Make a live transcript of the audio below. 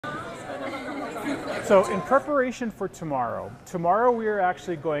So in preparation for tomorrow we are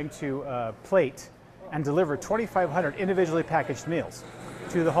actually going to plate and deliver 2,500 individually packaged meals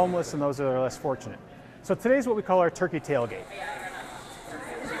to the homeless and those that are less fortunate. So today's what we call our turkey tailgate.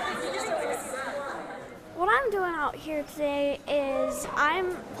 What I'm doing out here today is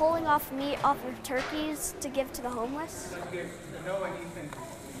I'm pulling off meat off of turkeys to give to the homeless.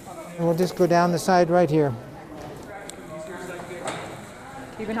 And we'll just go down the side right here.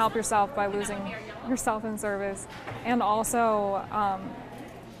 You can help yourself by losing yourself in service. And also, I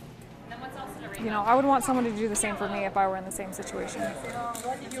would want someone to do the same for me if I were in the same situation.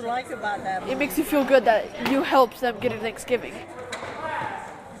 What did you like about that? It makes you feel good that you helped them get a Thanksgiving.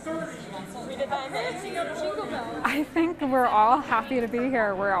 I think we're all happy to be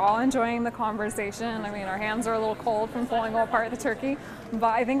here. We're all enjoying the conversation. I mean, our hands are a little cold from pulling apart the turkey, but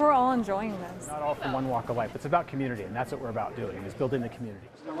I think we're all enjoying this. Not all from one walk of life. It's about community, and that's what we're about doing, is building the community.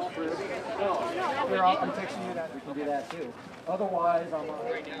 I'm texting you that. We can do that too. Otherwise, I'm on.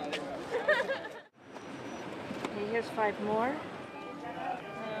 Okay, here's 5 more.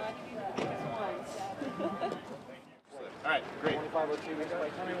 All right, great.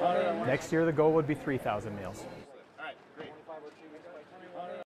 Next year the goal would be 3,000 meals.